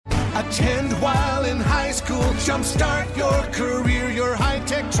Attend while in high school. Jumpstart your career. Your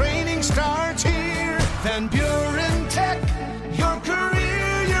high-tech training starts here. Van Buren Tech. Your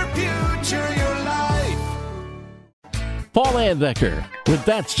career, your future, your life. Paul Anbecker with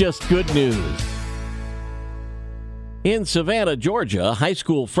That's Just Good News. In Savannah, Georgia, high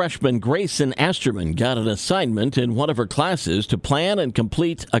school freshman Grayson Asterman got an assignment in one of her classes to plan and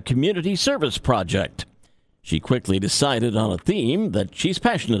complete a community service project. She quickly decided on a theme that she's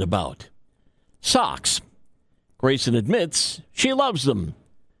passionate about: socks. Grayson admits she loves them.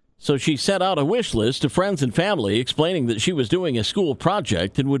 So she sent out a wish list to friends and family explaining that she was doing a school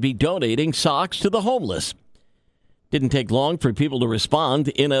project and would be donating socks to the homeless. Didn't take long for people to respond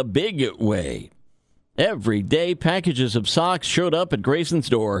in a big way. Every day, packages of socks showed up at Grayson's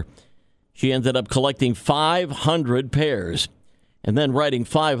door. She ended up collecting 500 pairs and then writing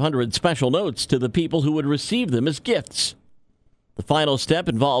 500 special notes to the people who would receive them as gifts. The final step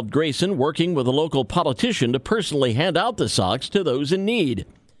involved Grayson working with a local politician to personally hand out the socks to those in need.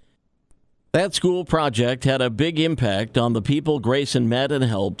 That school project had a big impact on the people Grayson met and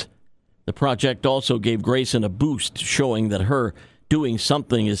helped. The project also gave Grayson a boost, showing that her doing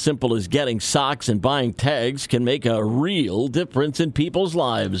something as simple as getting socks and buying tags can make a real difference in people's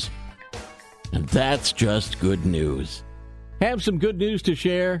lives. And that's just good news. Have some good news to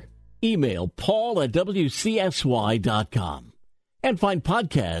share? Email paul@wcsy.com. And find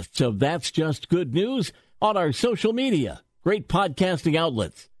podcasts of That's Just Good News on our social media, great podcasting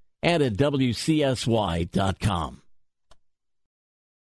outlets, and at wcsy.com.